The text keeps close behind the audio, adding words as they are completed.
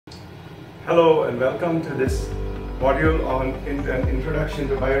Hello and welcome to this module on an introduction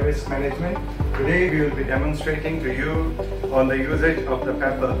to biorisk management. Today we will be demonstrating to you on the usage of the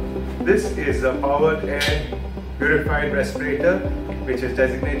PAPR. This is a powered air purified respirator which is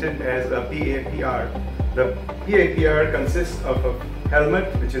designated as a PAPR. The PAPR consists of a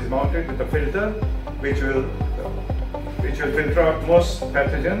helmet which is mounted with a filter which will filter out most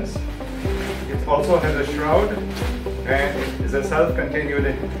pathogens. It also has a shroud and it is a self-contained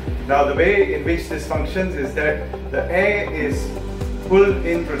unit. Now the way in which this functions is that the air is pulled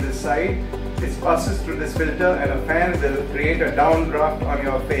in through this side, it passes through this filter and a fan will create a downdraft on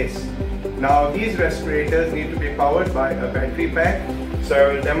your face. Now these respirators need to be powered by a battery pack, so I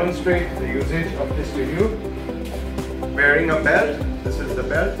will demonstrate the usage of this to you. Wearing a belt, this is the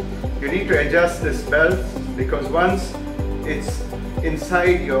belt. You need to adjust this belt because once it's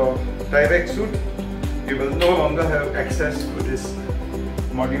inside your Tyvek suit, you will no longer have access to this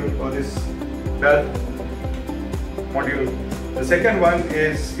module or this belt module. The second one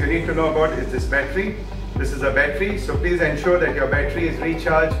is you need to know about is this battery. This is a battery, so please ensure that your battery is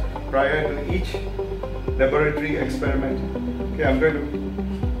recharged prior to each laboratory experiment. Okay, I'm going to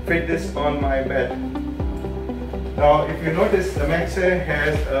fit this on my belt. Now if you notice, the MaxAIR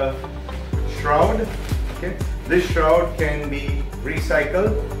has a shroud. Okay, this shroud can be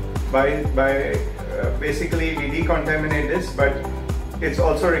recycled by basically we decontaminate this, but it's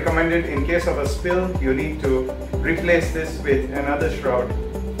also recommended in case of a spill you need to replace this with another shroud.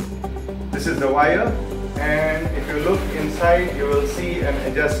 This is the wire, and if you look inside you will see an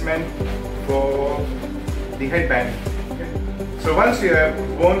adjustment for the headband. Okay. So once you have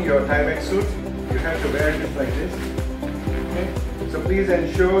worn your Tyvek suit, you have to wear this like this. Okay. So please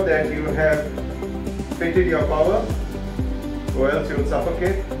ensure that you have fitted your power or else you will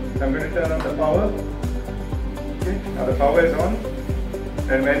suffocate. I'm going to turn on the power. Okay. Now the power is on.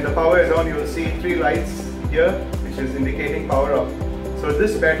 And when the power is on, you will see 3 lights here which is indicating power off. So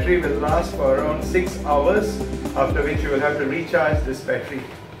this battery will last for around 6 hours, after which you will have to recharge this battery.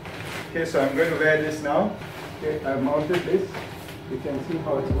 Okay, so I'm going to wear this now. Okay, I've mounted this. You can see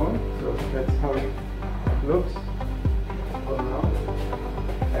how it's going. So that's how it looks for now.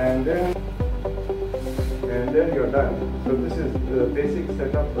 And then you're done. So this is the basic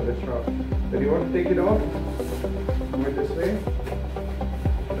setup for the shroud. Then you want to take it off, move it this way.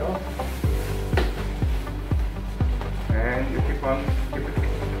 And you keep it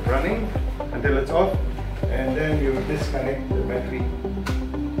running until it's off, and then you disconnect the battery.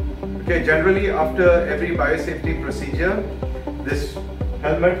 Okay, generally after every biosafety procedure, this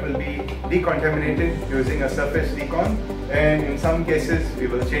helmet will be decontaminated using a surface decon, and in some cases we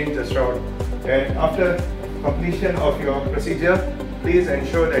will change the shroud. And after completion of your procedure, please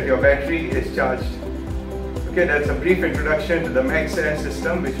ensure that your battery is charged. Okay, that's a brief introduction to the MaxAIR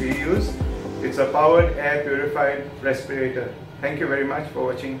system which we use. It's a powered air purified respirator. Thank you very much for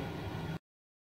watching.